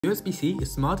USB-C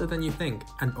is smarter than you think,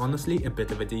 and honestly a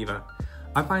bit of a diva.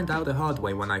 I found out the hard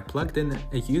way when I plugged in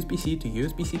a USB-C to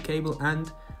USB-C cable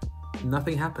and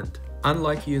nothing happened.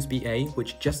 Unlike USB-A,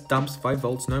 which just dumps 5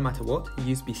 volts no matter what,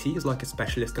 USB-C is like a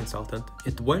specialist consultant.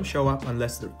 It won't show up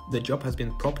unless the job has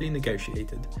been properly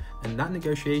negotiated, and that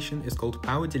negotiation is called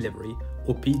power delivery,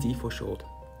 or PD for short.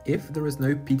 If there is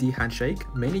no PD handshake,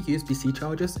 many USB-C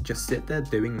chargers just sit there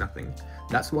doing nothing.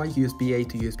 That's why USB-A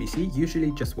to USB-C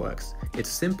usually just works. It's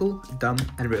simple, dumb,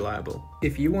 and reliable.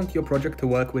 If you want your project to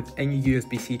work with any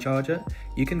USB-C charger,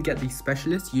 you can get these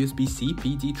specialist USB-C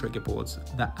PD trigger boards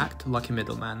that act like a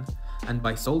middleman. And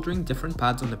by soldering different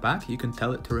pads on the back, you can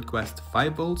tell it to request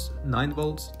 5 volts, 9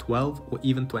 volts, 12, or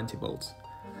even 20 volts.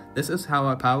 This is how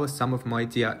I power some of my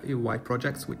DIY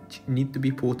projects, which need to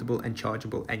be portable and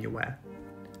chargeable anywhere.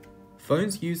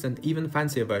 Phones use an even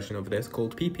fancier version of this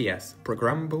called PPS,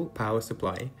 Programmable Power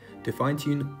Supply, to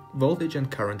fine-tune voltage and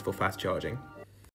current for fast charging.